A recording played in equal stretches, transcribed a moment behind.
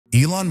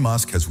Elon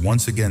Musk has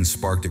once again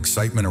sparked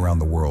excitement around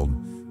the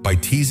world by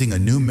teasing a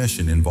new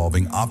mission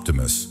involving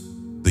Optimus,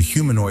 the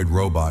humanoid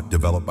robot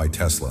developed by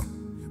Tesla.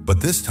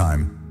 But this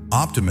time,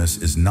 Optimus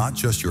is not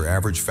just your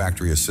average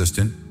factory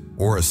assistant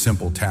or a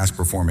simple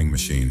task-performing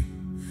machine.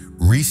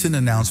 Recent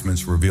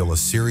announcements reveal a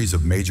series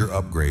of major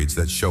upgrades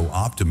that show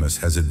Optimus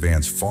has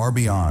advanced far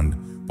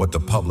beyond what the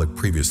public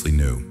previously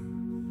knew.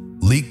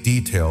 Leaked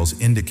details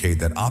indicate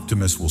that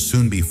Optimus will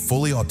soon be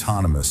fully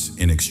autonomous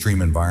in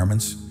extreme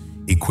environments,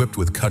 equipped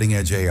with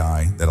cutting-edge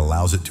AI that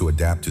allows it to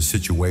adapt to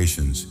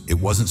situations it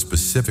wasn't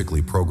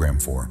specifically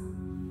programmed for.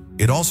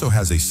 It also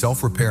has a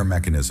self-repair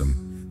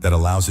mechanism that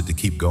allows it to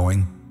keep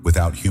going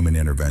without human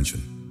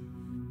intervention.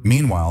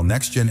 Meanwhile,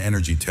 next-gen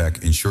energy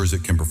tech ensures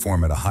it can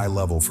perform at a high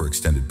level for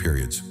extended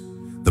periods.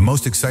 The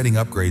most exciting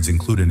upgrades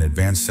include an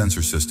advanced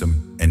sensor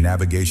system and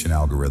navigation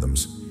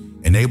algorithms,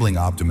 enabling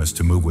Optimus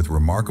to move with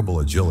remarkable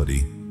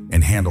agility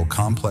and handle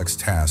complex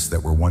tasks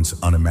that were once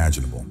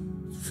unimaginable.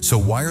 So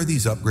why are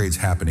these upgrades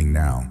happening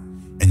now,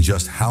 and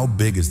just how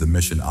big is the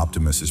mission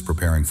Optimus is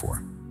preparing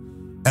for?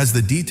 As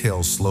the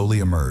details slowly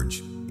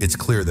emerge, it's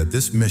clear that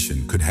this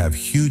mission could have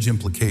huge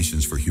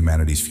implications for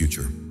humanity's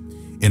future.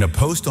 In a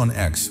post on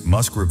X,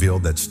 Musk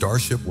revealed that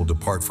Starship will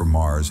depart for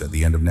Mars at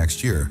the end of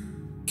next year,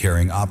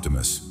 carrying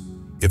Optimus.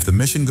 If the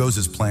mission goes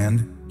as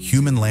planned,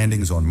 human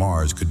landings on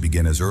Mars could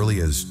begin as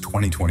early as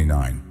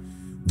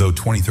 2029, though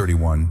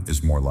 2031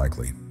 is more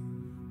likely.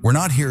 We're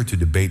not here to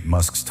debate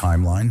Musk's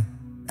timeline.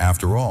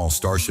 After all,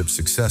 Starship's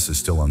success is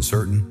still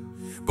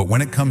uncertain. But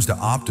when it comes to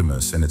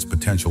Optimus and its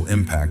potential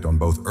impact on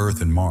both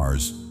Earth and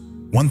Mars,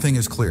 one thing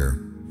is clear: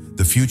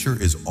 the future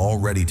is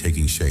already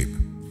taking shape.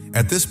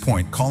 At this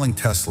point, calling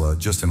Tesla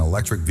just an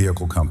electric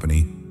vehicle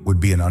company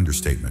would be an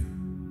understatement.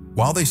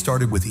 While they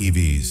started with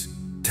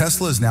EVs,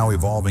 Tesla is now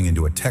evolving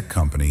into a tech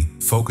company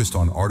focused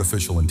on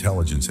artificial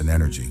intelligence and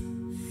energy.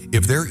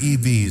 If their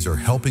EVs are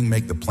helping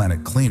make the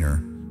planet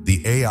cleaner,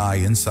 the AI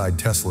inside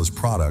Tesla's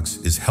products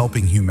is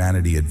helping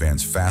humanity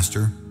advance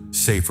faster,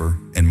 safer,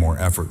 and more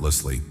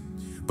effortlessly.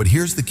 But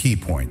here's the key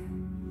point: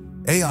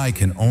 AI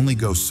can only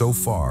go so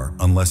far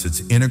unless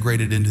it's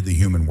integrated into the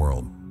human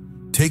world.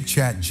 Take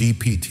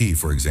ChatGPT,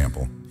 for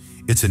example.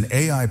 It's an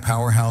AI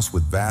powerhouse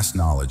with vast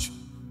knowledge,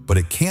 but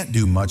it can't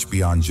do much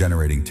beyond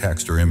generating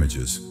text or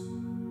images.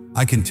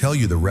 I can tell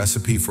you the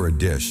recipe for a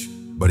dish,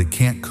 but it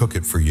can't cook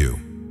it for you.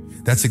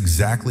 That's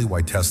exactly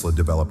why Tesla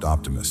developed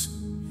Optimus.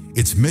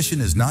 Its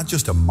mission is not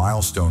just a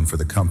milestone for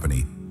the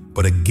company,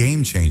 but a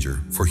game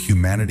changer for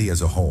humanity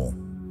as a whole.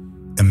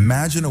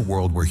 Imagine a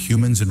world where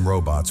humans and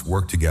robots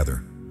work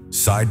together,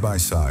 side by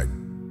side,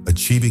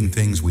 achieving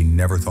things we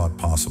never thought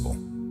possible.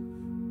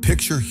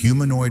 Picture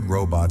humanoid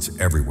robots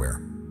everywhere,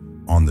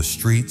 on the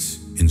streets,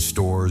 in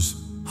stores,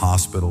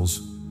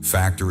 hospitals,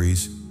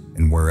 factories,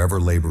 and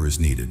wherever labor is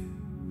needed.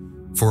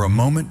 For a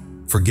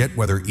moment, forget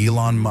whether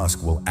Elon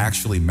Musk will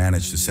actually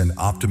manage to send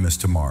Optimus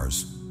to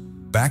Mars.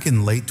 Back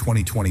in late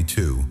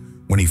 2022,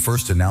 when he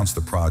first announced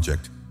the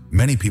project,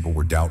 many people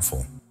were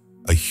doubtful.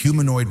 A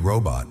humanoid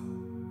robot,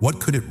 what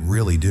could it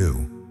really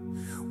do?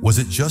 Was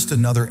it just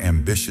another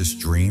ambitious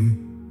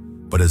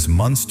dream? But as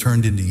months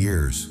turned into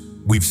years,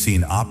 we've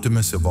seen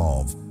Optimus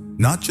evolve,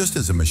 not just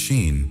as a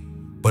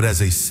machine, but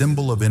as a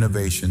symbol of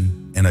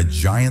innovation and a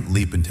giant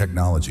leap in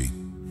technology.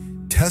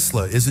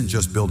 Tesla isn't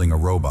just building a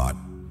robot,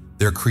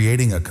 they're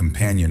creating a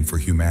companion for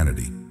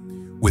humanity.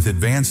 With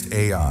advanced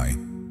AI,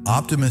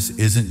 Optimus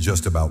isn't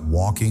just about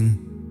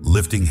walking,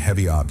 lifting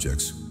heavy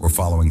objects, or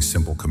following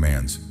simple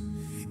commands.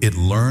 It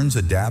learns,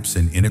 adapts,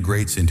 and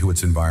integrates into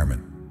its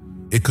environment.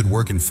 It could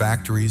work in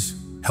factories,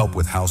 help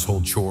with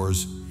household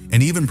chores,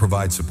 and even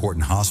provide support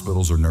in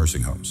hospitals or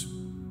nursing homes.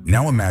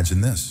 Now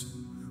imagine this.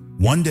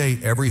 One day,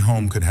 every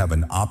home could have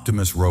an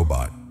Optimus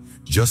robot,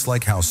 just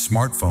like how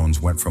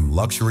smartphones went from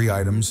luxury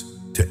items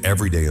to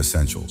everyday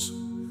essentials.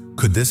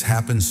 Could this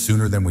happen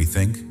sooner than we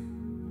think?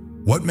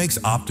 What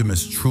makes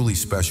Optimus truly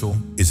special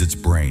is its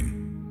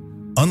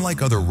brain.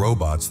 Unlike other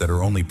robots that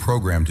are only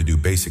programmed to do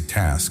basic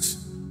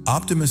tasks,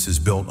 Optimus is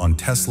built on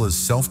Tesla's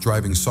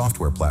self-driving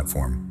software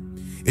platform.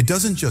 It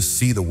doesn't just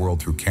see the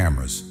world through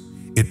cameras.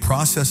 It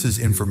processes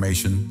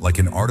information like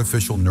an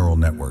artificial neural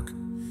network,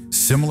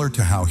 similar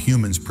to how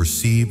humans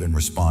perceive and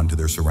respond to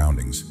their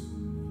surroundings.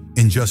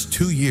 In just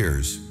 2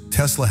 years,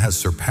 Tesla has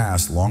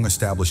surpassed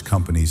long-established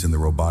companies in the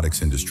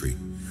robotics industry,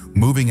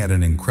 moving at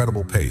an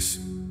incredible pace.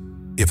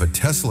 If a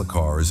Tesla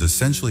car is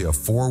essentially a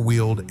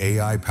four-wheeled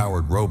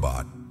AI-powered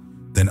robot,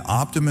 then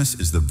Optimus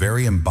is the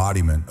very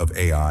embodiment of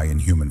AI in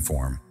human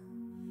form.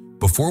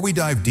 Before we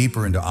dive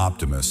deeper into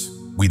Optimus,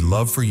 we'd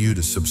love for you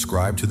to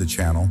subscribe to the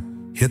channel,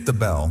 hit the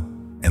bell,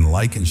 and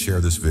like and share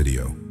this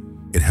video.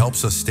 It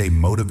helps us stay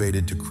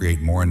motivated to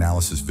create more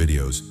analysis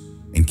videos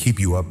and keep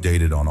you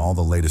updated on all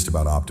the latest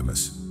about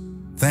Optimus.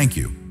 Thank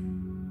you.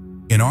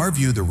 In our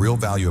view, the real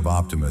value of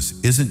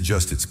Optimus isn't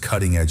just its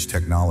cutting-edge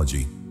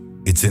technology,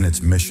 it's in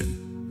its mission.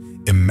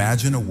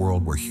 Imagine a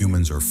world where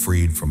humans are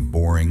freed from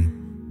boring,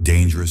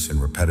 dangerous,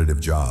 and repetitive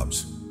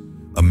jobs.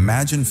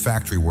 Imagine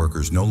factory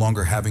workers no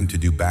longer having to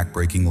do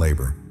backbreaking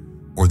labor,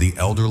 or the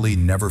elderly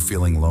never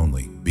feeling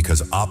lonely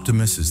because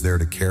Optimus is there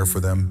to care for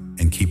them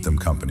and keep them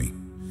company.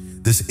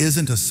 This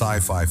isn't a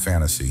sci-fi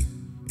fantasy.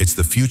 It's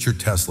the future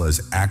Tesla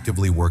is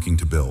actively working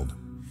to build,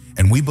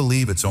 and we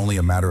believe it's only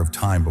a matter of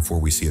time before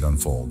we see it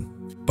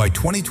unfold. By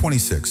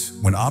 2026,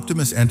 when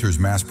Optimus enters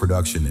mass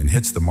production and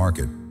hits the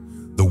market,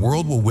 the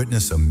world will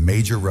witness a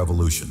major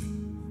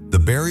revolution. The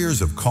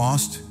barriers of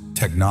cost,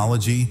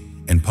 technology,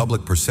 and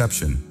public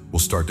perception will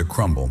start to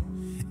crumble,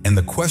 and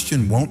the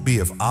question won't be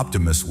if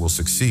Optimus will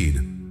succeed,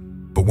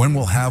 but when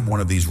we'll have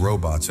one of these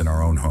robots in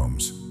our own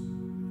homes.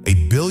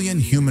 1 billion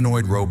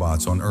humanoid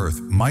robots on Earth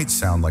might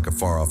sound like a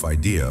far-off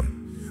idea,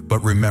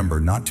 but remember,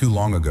 not too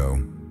long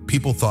ago,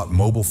 people thought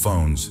mobile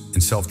phones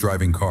and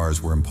self-driving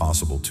cars were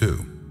impossible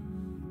too.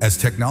 As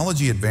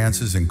technology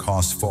advances and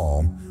costs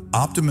fall,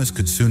 Optimus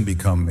could soon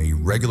become a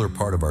regular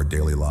part of our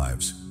daily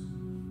lives.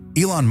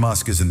 Elon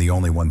Musk isn't the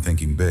only one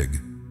thinking big.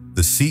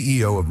 The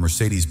CEO of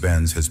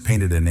Mercedes-Benz has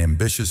painted an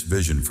ambitious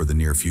vision for the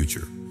near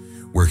future,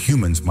 where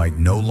humans might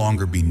no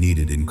longer be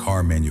needed in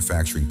car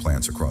manufacturing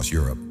plants across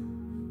Europe.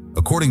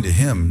 According to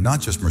him,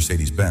 not just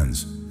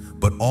Mercedes-Benz,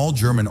 but all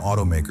German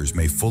automakers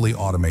may fully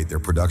automate their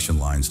production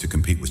lines to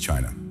compete with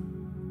China.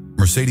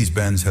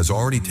 Mercedes-Benz has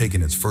already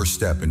taken its first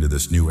step into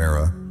this new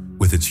era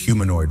with its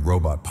humanoid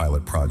robot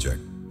pilot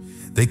project.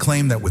 They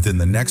claim that within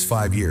the next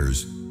 5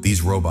 years,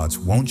 these robots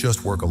won't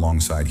just work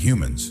alongside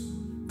humans,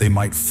 they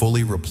might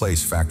fully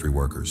replace factory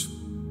workers.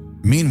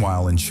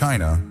 Meanwhile, in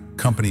China,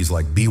 companies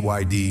like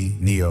BYD,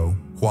 NIO,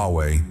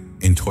 Huawei,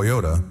 and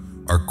Toyota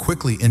are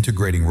quickly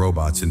integrating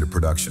robots into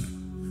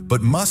production.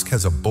 But Musk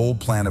has a bold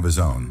plan of his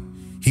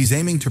own. He's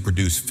aiming to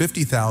produce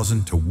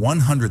 50,000 to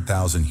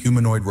 100,000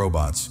 humanoid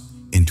robots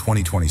in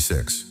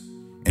 2026,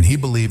 and he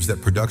believes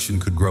that production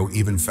could grow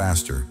even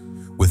faster,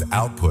 with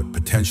output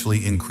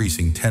potentially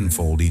increasing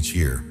tenfold each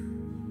year.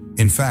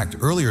 In fact,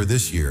 earlier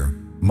this year,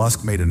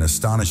 Musk made an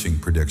astonishing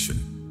prediction.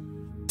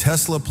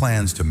 Tesla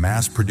plans to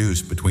mass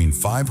produce between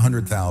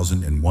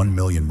 500,000 and 1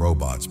 million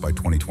robots by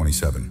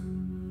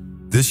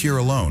 2027. This year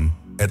alone,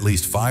 at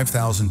least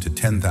 5,000 to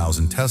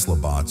 10,000 Tesla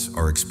bots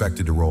are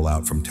expected to roll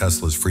out from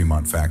Tesla's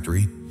Fremont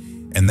factory,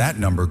 and that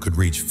number could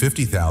reach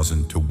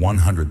 50,000 to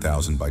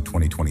 100,000 by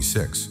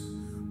 2026,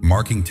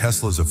 marking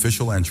Tesla's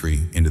official entry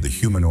into the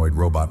humanoid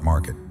robot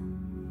market.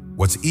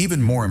 What's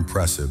even more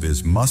impressive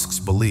is Musk's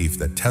belief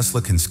that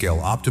Tesla can scale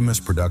Optimus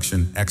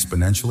production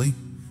exponentially,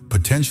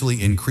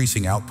 potentially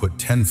increasing output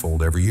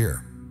tenfold every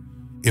year.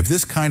 If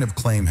this kind of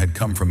claim had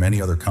come from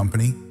any other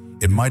company,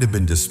 it might have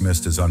been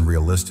dismissed as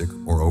unrealistic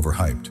or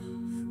overhyped.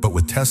 But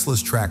with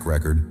Tesla's track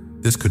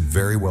record, this could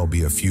very well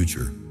be a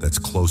future that's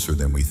closer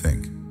than we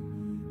think.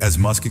 As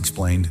Musk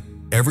explained,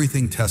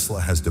 everything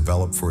Tesla has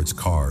developed for its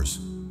cars,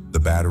 the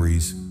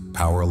batteries,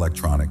 power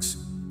electronics,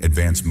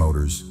 advanced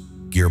motors,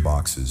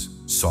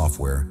 gearboxes,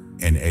 software,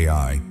 and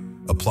AI,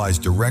 applies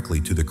directly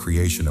to the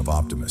creation of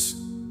Optimus.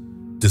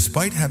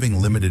 Despite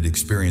having limited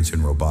experience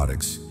in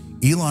robotics,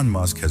 Elon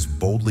Musk has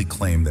boldly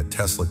claimed that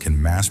Tesla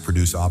can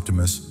mass-produce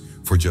Optimus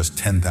for just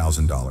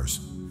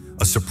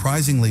 $10,000, a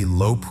surprisingly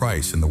low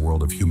price in the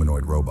world of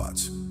humanoid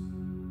robots.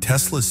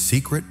 Tesla's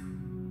secret?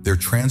 They're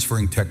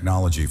transferring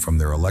technology from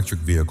their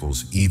electric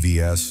vehicles,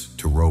 EVs,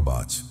 to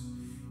robots.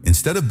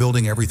 Instead of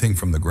building everything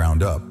from the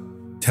ground up,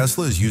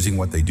 Tesla is using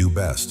what they do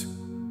best: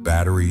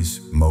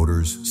 batteries,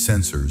 motors,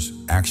 sensors,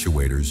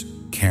 actuators,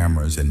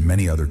 cameras, and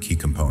many other key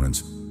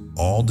components,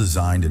 all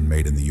designed and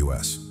made in the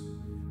US.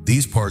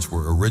 These parts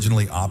were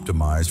originally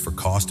optimized for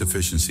cost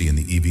efficiency in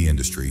the EV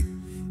industry,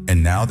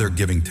 and now they're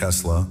giving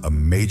Tesla a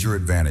major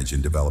advantage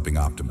in developing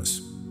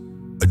Optimus.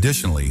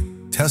 Additionally,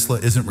 Tesla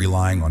isn't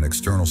relying on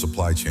external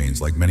supply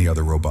chains like many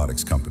other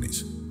robotics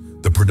companies.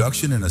 The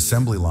production and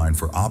assembly line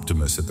for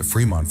Optimus at the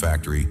Fremont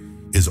factory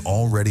is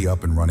already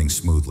up and running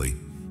smoothly,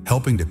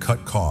 helping to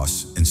cut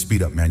costs and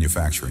speed up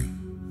manufacturing.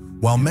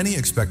 While many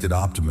expected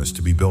Optimus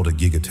to be built at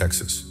Giga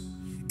Texas,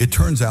 it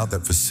turns out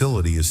that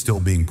facility is still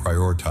being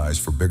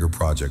prioritized for bigger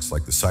projects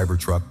like the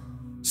Cybertruck,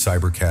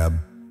 Cybercab,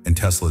 and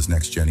Tesla's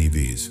next-gen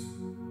EVs.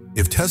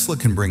 If Tesla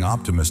can bring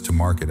Optimus to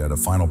market at a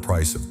final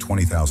price of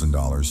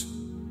 $20,000,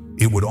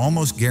 it would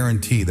almost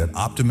guarantee that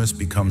Optimus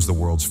becomes the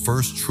world's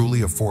first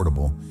truly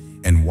affordable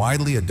and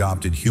widely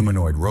adopted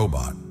humanoid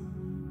robot,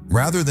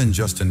 rather than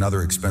just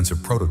another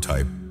expensive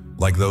prototype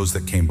like those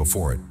that came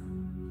before it.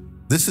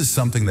 This is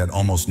something that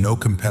almost no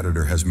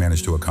competitor has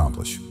managed to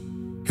accomplish.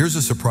 Here's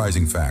a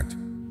surprising fact.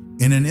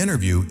 In an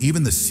interview,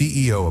 even the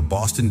CEO of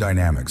Boston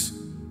Dynamics,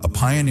 a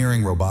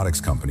pioneering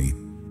robotics company,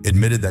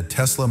 admitted that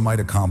Tesla might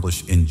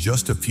accomplish in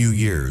just a few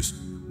years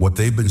what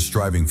they've been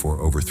striving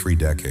for over 3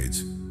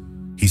 decades.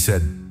 He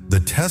said, "The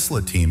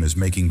Tesla team is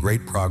making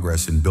great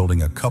progress in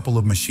building a couple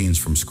of machines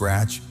from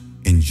scratch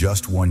in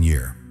just 1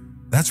 year."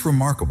 That's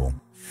remarkable.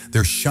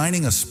 They're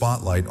shining a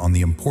spotlight on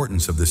the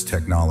importance of this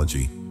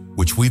technology,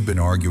 which we've been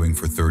arguing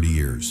for 30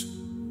 years.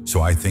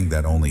 So I think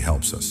that only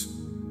helps us.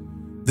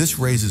 This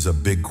raises a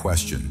big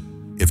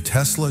question. If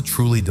Tesla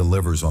truly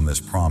delivers on this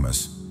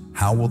promise,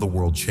 how will the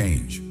world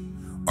change?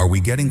 Are we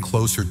getting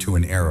closer to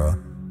an era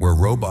where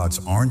robots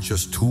aren't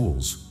just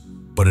tools,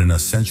 but an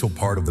essential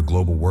part of the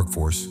global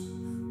workforce?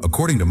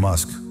 According to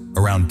Musk,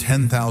 around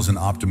 10,000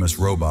 Optimus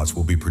robots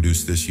will be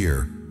produced this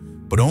year,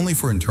 but only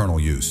for internal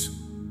use.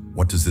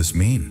 What does this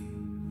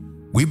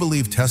mean? We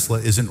believe Tesla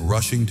isn't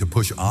rushing to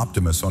push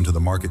Optimus onto the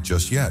market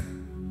just yet.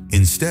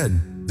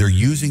 Instead, they're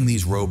using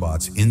these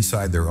robots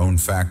inside their own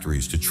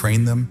factories to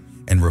train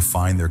them and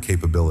refine their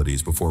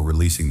capabilities before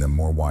releasing them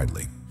more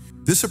widely.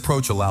 This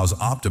approach allows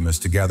Optimus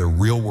to gather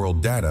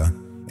real-world data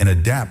and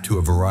adapt to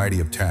a variety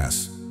of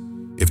tasks.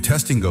 If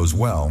testing goes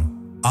well,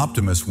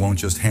 Optimus won't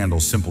just handle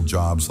simple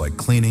jobs like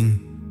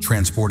cleaning,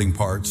 transporting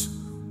parts,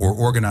 or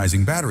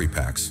organizing battery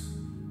packs.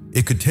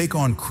 It could take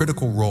on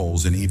critical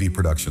roles in EV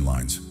production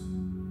lines.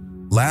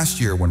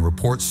 Last year, when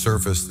reports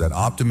surfaced that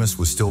Optimus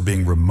was still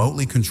being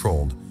remotely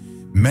controlled,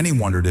 many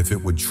wondered if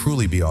it would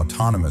truly be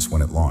autonomous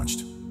when it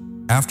launched.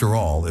 After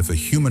all, if a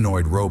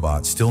humanoid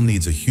robot still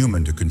needs a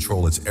human to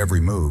control its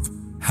every move,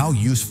 how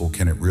useful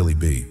can it really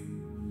be?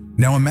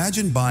 Now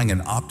imagine buying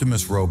an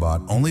Optimus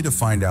robot only to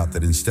find out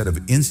that instead of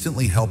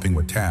instantly helping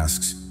with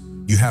tasks,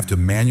 you have to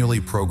manually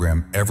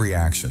program every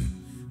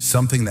action,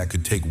 something that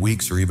could take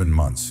weeks or even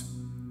months.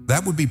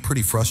 That would be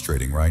pretty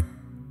frustrating, right?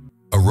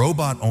 A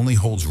robot only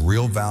holds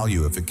real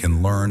value if it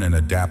can learn and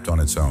adapt on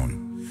its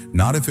own,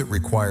 not if it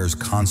requires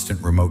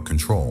constant remote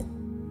control.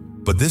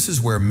 But this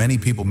is where many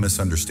people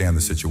misunderstand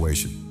the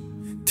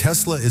situation.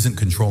 Tesla isn't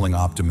controlling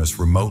Optimus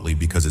remotely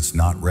because it's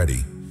not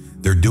ready.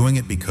 They're doing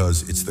it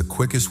because it's the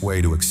quickest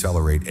way to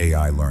accelerate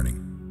AI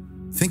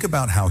learning. Think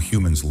about how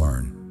humans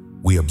learn.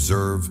 We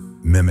observe,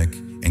 mimic,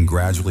 and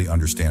gradually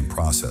understand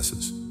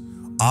processes.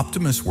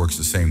 Optimus works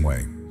the same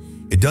way.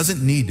 It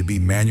doesn't need to be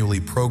manually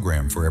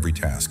programmed for every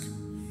task.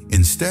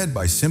 Instead,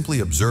 by simply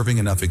observing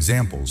enough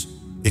examples,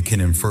 it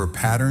can infer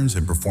patterns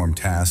and perform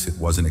tasks it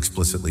wasn't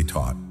explicitly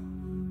taught.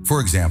 For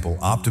example,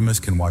 Optimus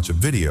can watch a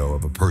video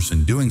of a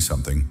person doing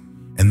something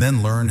and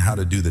then learn how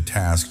to do the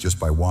task just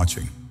by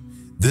watching.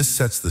 This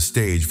sets the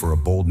stage for a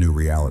bold new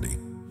reality.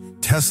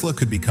 Tesla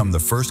could become the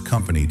first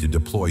company to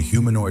deploy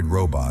humanoid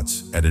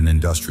robots at an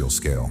industrial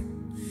scale.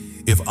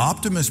 If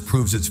Optimus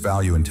proves its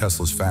value in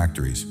Tesla's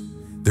factories,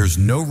 there's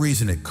no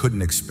reason it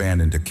couldn't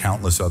expand into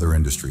countless other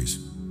industries.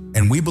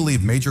 And we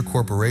believe major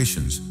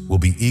corporations will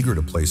be eager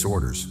to place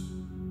orders.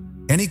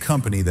 Any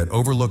company that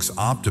overlooks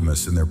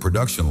Optimus in their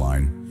production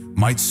line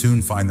might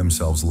soon find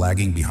themselves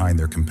lagging behind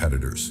their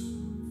competitors.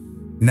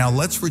 Now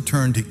let's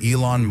return to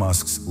Elon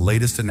Musk's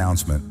latest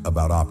announcement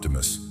about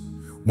Optimus.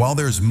 While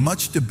there's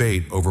much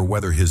debate over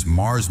whether his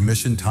Mars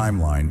mission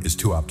timeline is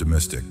too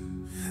optimistic,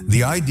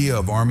 the idea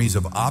of armies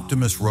of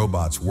Optimus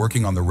robots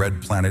working on the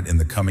Red Planet in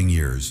the coming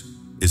years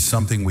is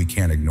something we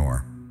can't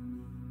ignore.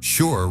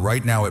 Sure,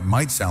 right now it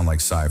might sound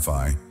like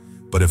sci-fi,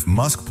 but if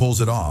Musk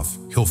pulls it off,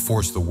 he'll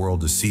force the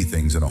world to see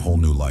things in a whole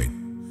new light.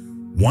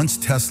 Once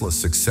Tesla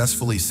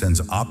successfully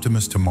sends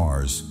Optimus to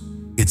Mars,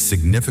 its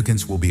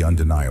significance will be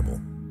undeniable.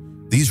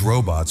 These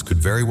robots could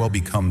very well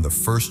become the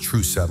first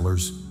true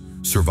settlers,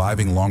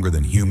 surviving longer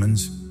than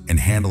humans and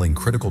handling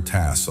critical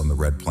tasks on the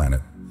Red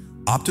Planet.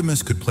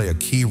 Optimus could play a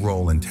key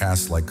role in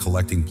tasks like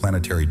collecting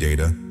planetary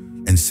data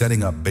and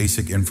setting up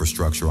basic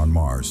infrastructure on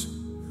Mars.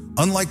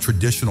 Unlike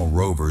traditional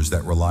rovers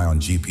that rely on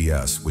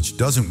GPS, which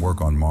doesn't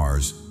work on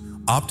Mars,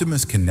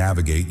 Optimus can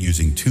navigate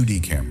using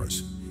 2D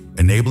cameras,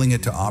 enabling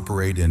it to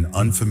operate in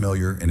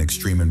unfamiliar and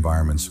extreme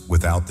environments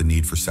without the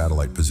need for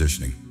satellite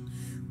positioning.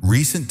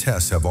 Recent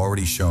tests have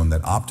already shown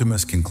that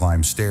Optimus can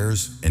climb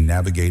stairs and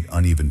navigate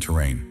uneven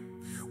terrain.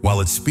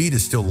 While its speed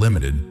is still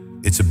limited,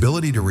 its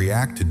ability to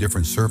react to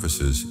different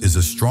surfaces is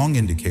a strong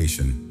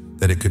indication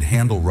that it could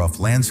handle rough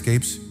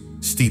landscapes,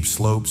 steep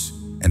slopes,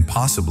 and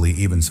possibly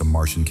even some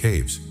Martian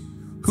caves.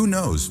 Who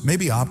knows,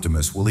 maybe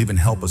Optimus will even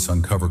help us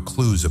uncover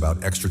clues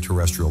about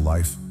extraterrestrial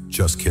life.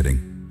 Just kidding.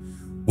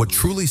 What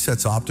truly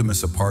sets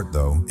Optimus apart,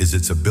 though, is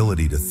its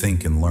ability to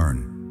think and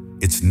learn.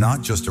 It's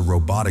not just a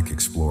robotic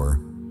explorer.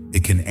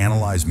 It can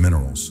analyze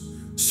minerals,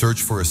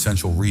 search for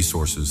essential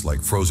resources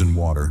like frozen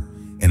water,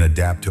 and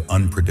adapt to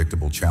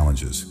unpredictable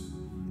challenges.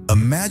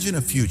 Imagine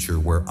a future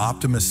where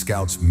Optimus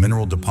scouts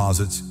mineral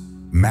deposits,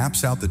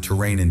 maps out the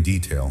terrain in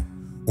detail,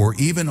 or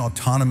even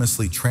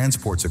autonomously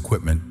transports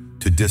equipment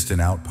to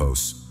distant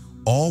outposts,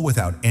 all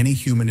without any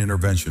human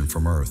intervention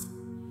from Earth.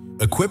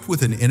 Equipped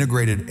with an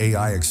integrated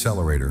AI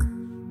accelerator,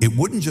 it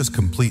wouldn't just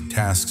complete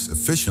tasks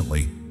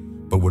efficiently,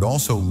 but would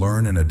also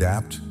learn and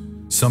adapt,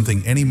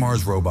 something any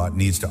Mars robot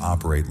needs to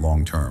operate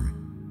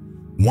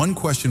long-term. One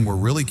question we're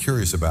really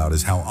curious about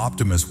is how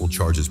Optimus will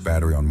charge its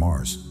battery on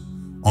Mars.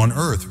 On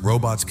Earth,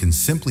 robots can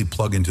simply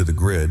plug into the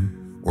grid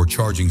or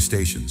charging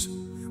stations.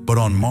 But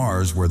on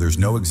Mars, where there's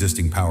no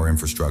existing power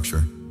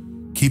infrastructure,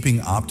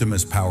 keeping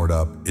Optimus powered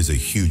up is a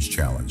huge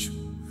challenge.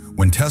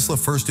 When Tesla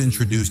first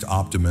introduced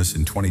Optimus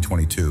in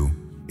 2022,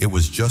 it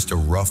was just a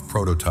rough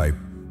prototype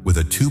with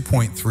a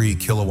 2.3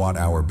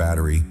 kilowatt-hour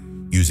battery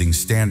using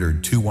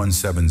standard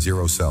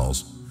 2170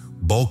 cells,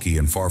 bulky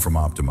and far from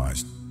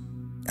optimized.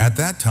 At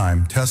that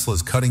time,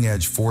 Tesla's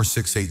cutting-edge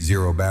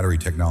 4680 battery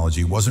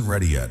technology wasn't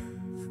ready yet,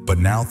 but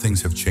now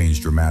things have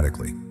changed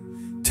dramatically.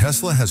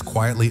 Tesla has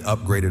quietly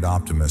upgraded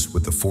Optimus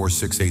with the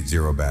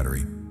 4680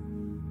 battery.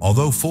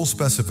 Although full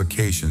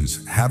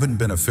specifications haven't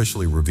been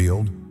officially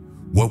revealed,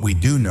 what we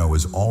do know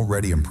is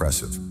already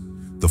impressive.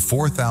 The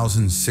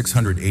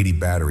 4680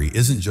 battery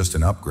isn't just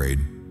an upgrade,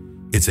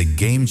 it's a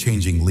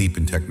game-changing leap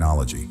in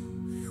technology.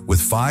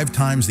 With 5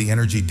 times the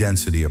energy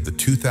density of the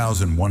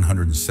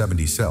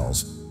 2170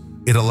 cells,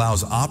 it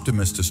allows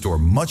Optimus to store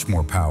much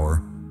more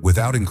power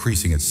without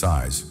increasing its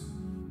size.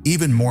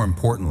 Even more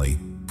importantly,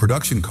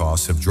 production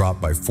costs have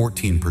dropped by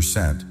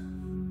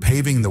 14%,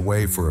 paving the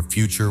way for a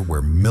future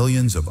where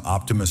millions of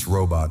Optimus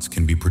robots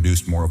can be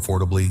produced more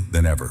affordably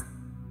than ever.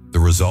 The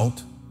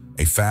result?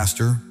 A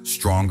faster,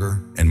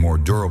 stronger, and more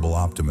durable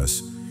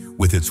Optimus,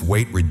 with its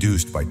weight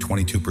reduced by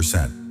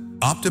 22%.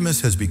 Optimus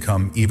has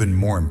become even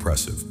more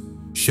impressive,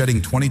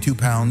 shedding 22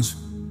 pounds,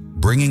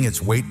 bringing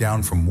its weight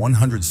down from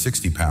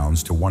 160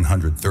 pounds to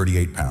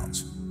 138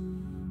 pounds.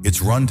 Its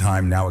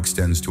runtime now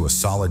extends to a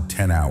solid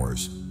 10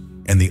 hours,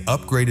 and the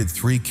upgraded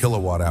 3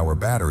 kilowatt-hour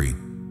battery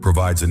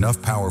provides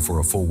enough power for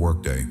a full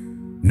workday.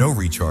 No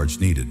recharge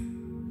needed.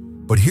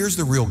 But here's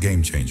the real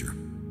game changer.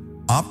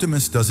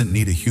 Optimus doesn't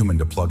need a human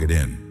to plug it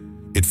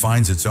in. It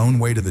finds its own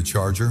way to the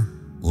charger,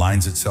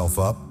 lines itself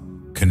up,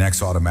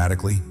 connects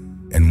automatically,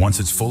 and once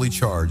it's fully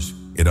charged,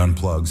 it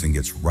unplugs and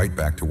gets right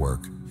back to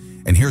work.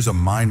 And here's a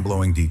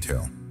mind-blowing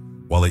detail.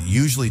 While it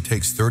usually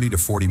takes 30 to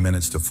 40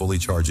 minutes to fully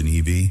charge an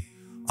EV,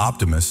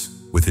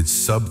 Optimus, with its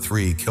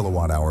sub-3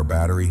 kilowatt-hour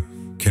battery,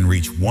 can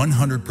reach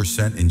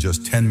 100% in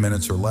just 10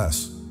 minutes or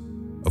less.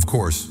 Of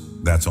course,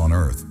 that's on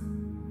Earth.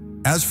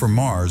 As for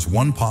Mars,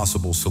 one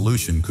possible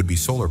solution could be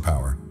solar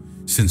power,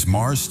 since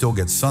Mars still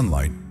gets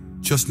sunlight,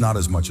 just not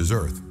as much as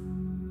Earth.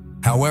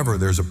 However,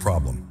 there's a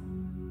problem.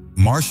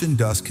 Martian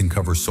dust can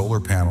cover solar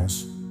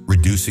panels,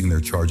 reducing their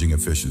charging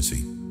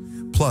efficiency.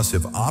 Plus,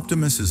 if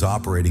Optimus is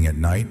operating at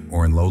night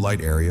or in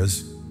low-light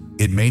areas,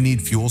 it may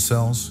need fuel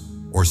cells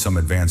or some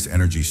advanced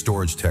energy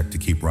storage tech to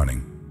keep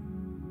running.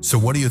 So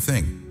what do you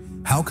think?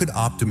 How could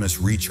Optimus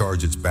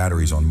recharge its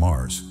batteries on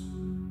Mars?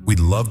 We'd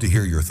love to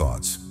hear your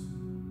thoughts.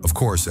 Of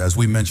course, as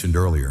we mentioned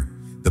earlier,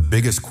 the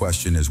biggest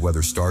question is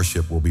whether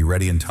Starship will be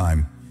ready in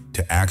time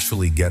to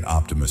actually get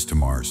Optimus to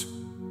Mars.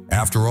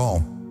 After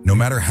all, no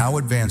matter how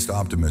advanced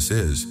Optimus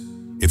is,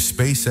 if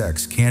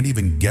SpaceX can't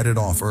even get it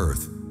off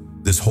Earth,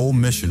 this whole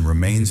mission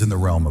remains in the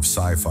realm of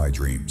sci-fi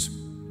dreams.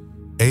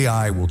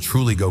 AI will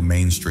truly go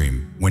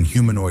mainstream when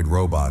humanoid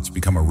robots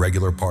become a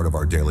regular part of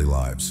our daily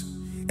lives.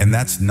 And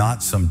that's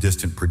not some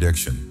distant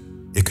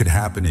prediction. It could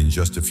happen in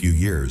just a few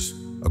years,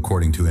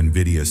 according to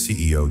NVIDIA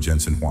CEO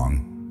Jensen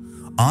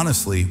Huang.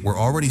 Honestly, we're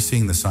already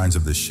seeing the signs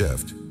of this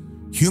shift.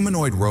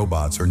 Humanoid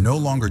robots are no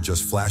longer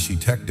just flashy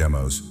tech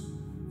demos.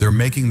 They're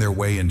making their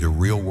way into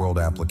real-world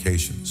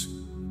applications.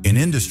 In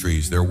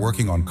industries, they're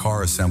working on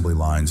car assembly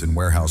lines and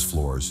warehouse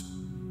floors.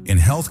 In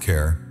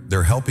healthcare,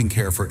 they're helping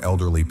care for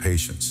elderly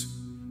patients.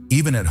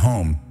 Even at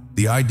home,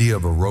 the idea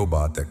of a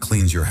robot that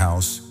cleans your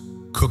house,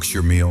 cooks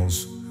your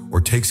meals,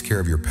 or takes care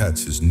of your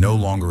pets is no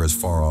longer as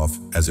far off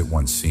as it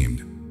once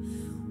seemed.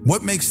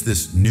 What makes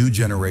this new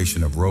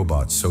generation of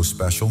robots so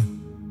special?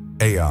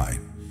 AI.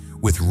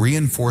 With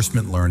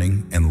reinforcement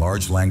learning and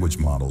large language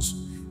models,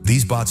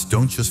 these bots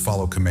don't just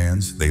follow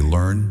commands, they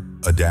learn,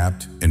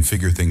 adapt, and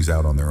figure things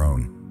out on their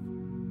own.